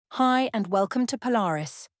Hi and welcome to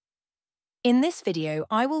Polaris. In this video,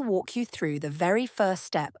 I will walk you through the very first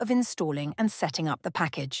step of installing and setting up the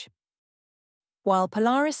package. While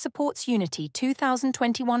Polaris supports Unity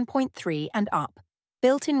 2021.3 and up,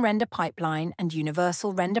 built-in render pipeline and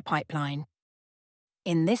universal render pipeline.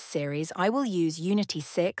 In this series, I will use Unity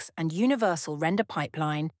 6 and universal render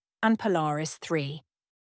pipeline and Polaris 3.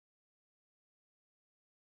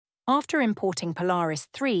 After importing Polaris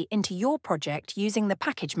 3 into your project using the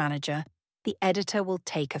package manager, the editor will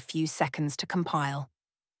take a few seconds to compile.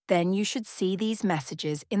 Then you should see these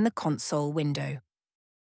messages in the console window.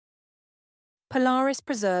 Polaris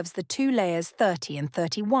preserves the two layers 30 and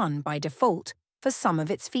 31 by default for some of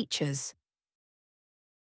its features.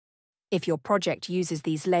 If your project uses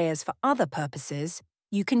these layers for other purposes,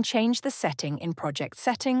 you can change the setting in Project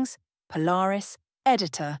Settings, Polaris,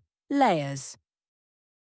 Editor, Layers.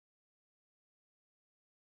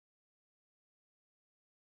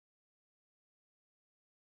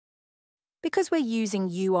 Because we're using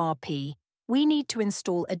URP, we need to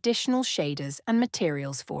install additional shaders and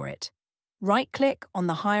materials for it. Right-click on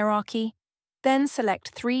the hierarchy, then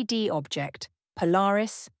select 3D Object,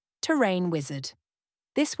 Polaris, Terrain Wizard.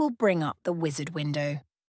 This will bring up the wizard window.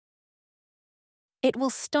 It will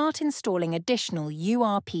start installing additional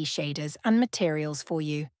URP shaders and materials for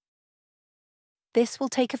you. This will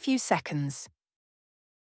take a few seconds.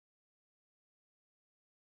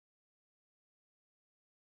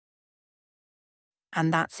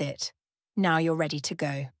 And that's it. Now you're ready to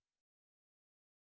go.